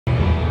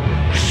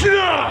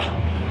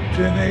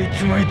てめえい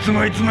つも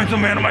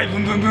目の前ブ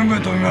ンブン飛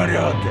び回り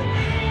やがって。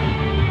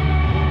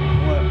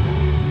お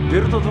前ベ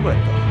ルトどこやっ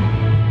た？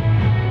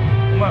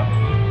お前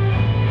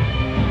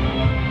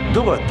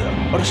どこやったよ。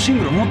あれシン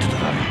グル持ってただ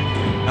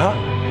ろ。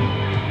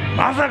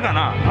まさか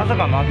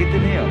負けて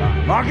ねえよな。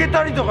負け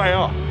たりとか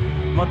よ、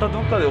またど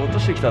っかで落と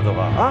してきたと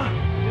か。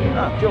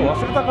今日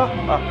忘れたか。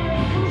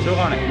しょう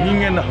がねえ、人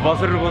間だ、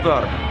忘れること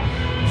ある。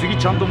次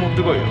ちゃんと持っ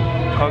てこいよ、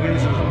確認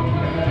するぞ。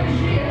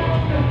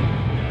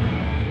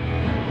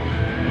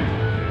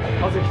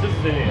汗一つ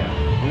出ねえや。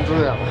本当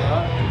だよ。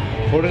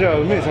これじゃ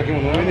うめえ酒も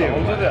飲めねえよ。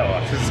本当だ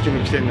よ。すすき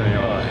の来てんの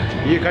よ。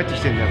家帰って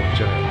きてんだよこっ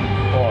ちは。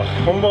おい、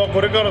本番は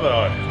これから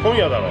だ。今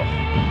夜だろ。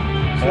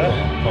す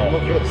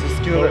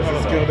すきのだよ、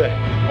すすきので。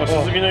す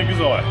すきの行く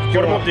ぞ。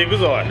これ持って行く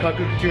ぞ。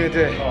格決め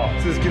て、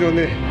すすきの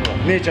ね、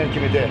姉ちゃん決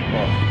めて。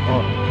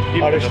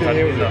あれしてねえ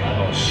よ。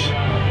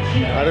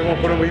あれも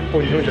これも1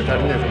本2本じゃ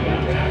足りねえ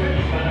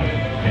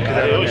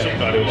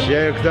ぞ。試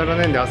合がくだら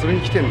ねえんで遊び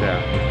に来てんだよ。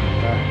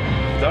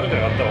誰か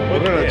があったら覚え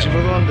てねえ。俺ら地元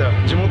なんだよ。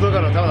地元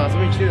だからただ遊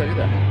びに来てるだけ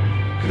だ。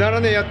くだ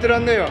らねえ、やってら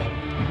んねえよ。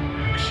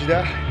櫛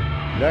田、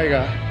ライ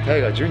ガー、タ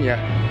イガー、ジュニア。く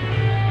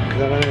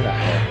だらねえ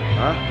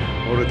な。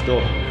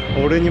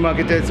俺に負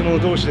けたやつも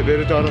同士でベ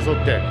ルト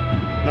争って、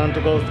なん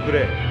とかオスプ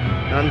レイ、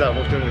なんだ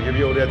もう一人の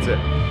指折るやつ、行っ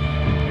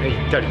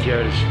たり来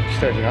やりし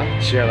たりな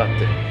しやがっ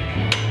て、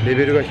レ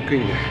ベルが低い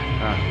んだよ。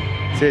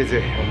せいぜ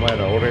いお前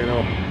ら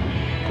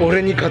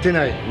俺に勝て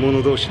ない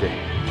者同士で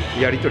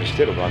やり取りし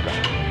てろバカ。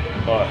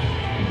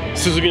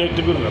鈴木の行っ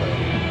てくるか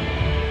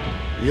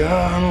ら。い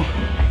や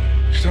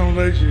北の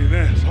大地に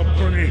ね、札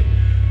幌に、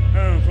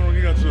この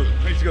2月、1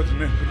月ね、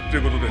来るってい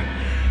うことで、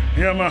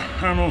いや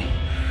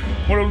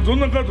俺はどん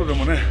なカートで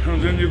もね、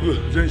全力、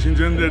全身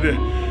全霊で、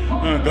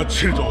がっ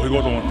ちりと行こ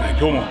うと思って、今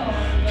日も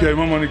気合い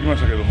満々に来ま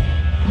したけども、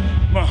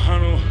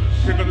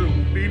結果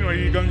的には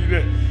いい感じ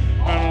で、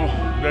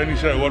第2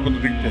試合終わること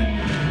できて、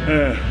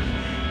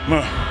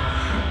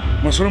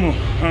それも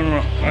あ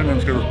れなん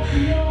ですけど、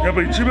やっ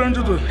ぱり一番ち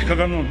ょっと引っか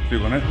かるのってい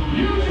うかね、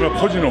これは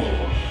個人の、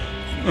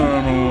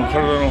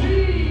体の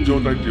状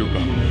態っていうか、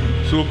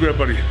すごくやっ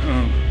ぱり、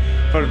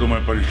彼とも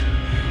やっぱり、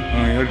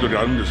やり取り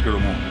あるんですけど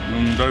も、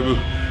だいぶ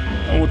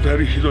思ったよ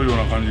りひどいよう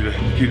な感じで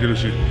聞いてる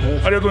し、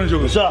ありがとう西尾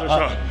君。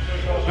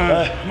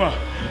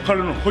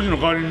彼の個人の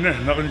代わりにね、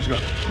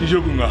西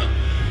尾君が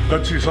が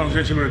っちり参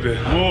戦してくれて、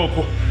もう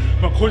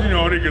個人に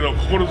は悪いけど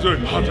心強い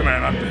パートナーや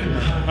なって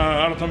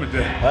改め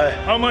て、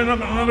あんまり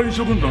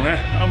西尾君とね、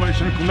あんまり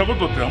一緒に組んだこ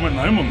とってあんまり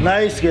ないもんね。な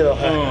いですけど、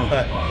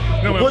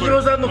小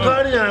島さんの代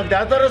わりじゃなくて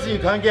新しい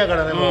関係やか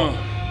らね、もう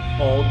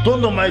ど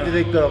んどん前出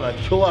ていくから、お前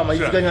今日は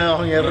5日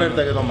にやられ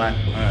たけど、お前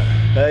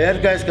やり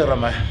返すから、お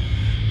前。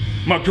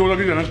今日だ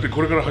けじゃなくて、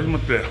これから始ま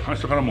って明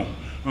日からも、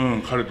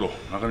彼と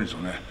中西を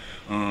ね、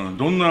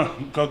どんな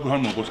化学反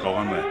応を起こすか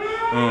わかんない、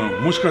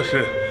もしかして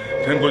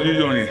天候以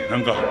上にな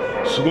んか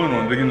すごい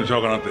のできるのちゃ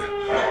うかなって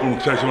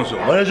期待してますよ。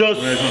お願いしま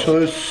す。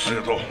あり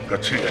がとう、がっ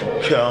ちり。い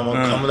やもう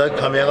噛むだけ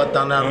噛みやがっ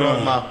たね、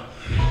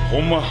ほ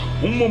んま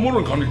も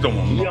ろに噛んできた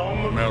もん。いやほ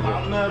んまあ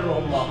んなやろ、ほ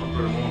んま。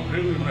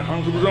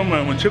反則三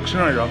昧もチェックし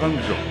ないとあかん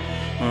でしょ。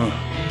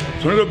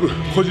とにかく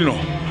個人の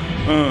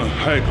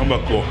早いカムバ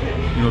ックを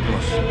祈って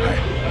ます。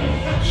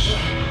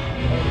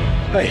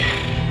はい、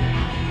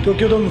東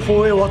京ドーム 4A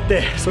終わっ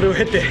て、それを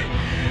経て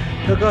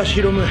高橋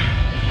宏夢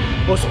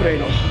オスプレイ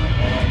の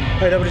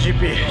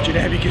IWGP ジュニ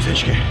アヘビー級選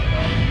手権、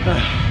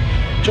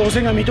挑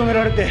戦が認め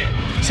られて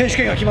選手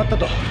権が決まった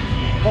と、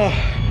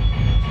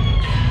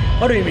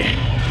ある意味、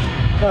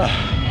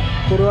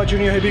これはジ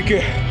ュニアヘビー級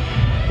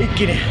一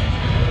気に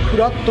フ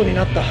ラットに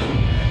なった、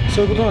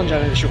そういうことなんじゃ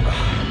ないでしょうか。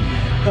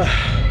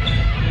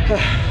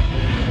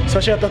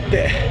差し当たっ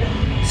て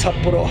札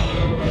幌、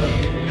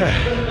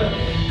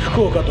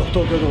福岡と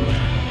東京ドーム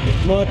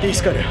回っていい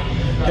すかね、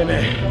てめ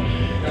え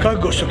覚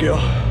悟しとけよ。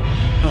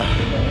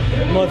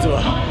まず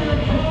は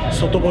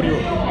外堀を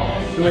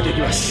埋めてい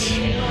きます。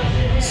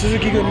鈴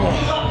木軍も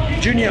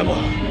ジュニアも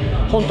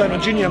本体の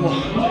ジュニアも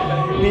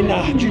みん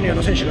なジュニア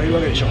の選手がいる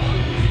わけでしょ。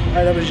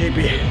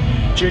 IWGP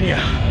ジュニア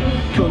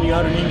興味が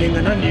ある人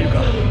間が何人いる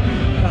か。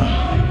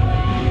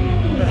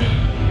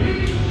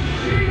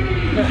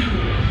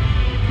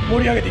盛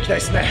り上げていきたい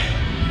ですね。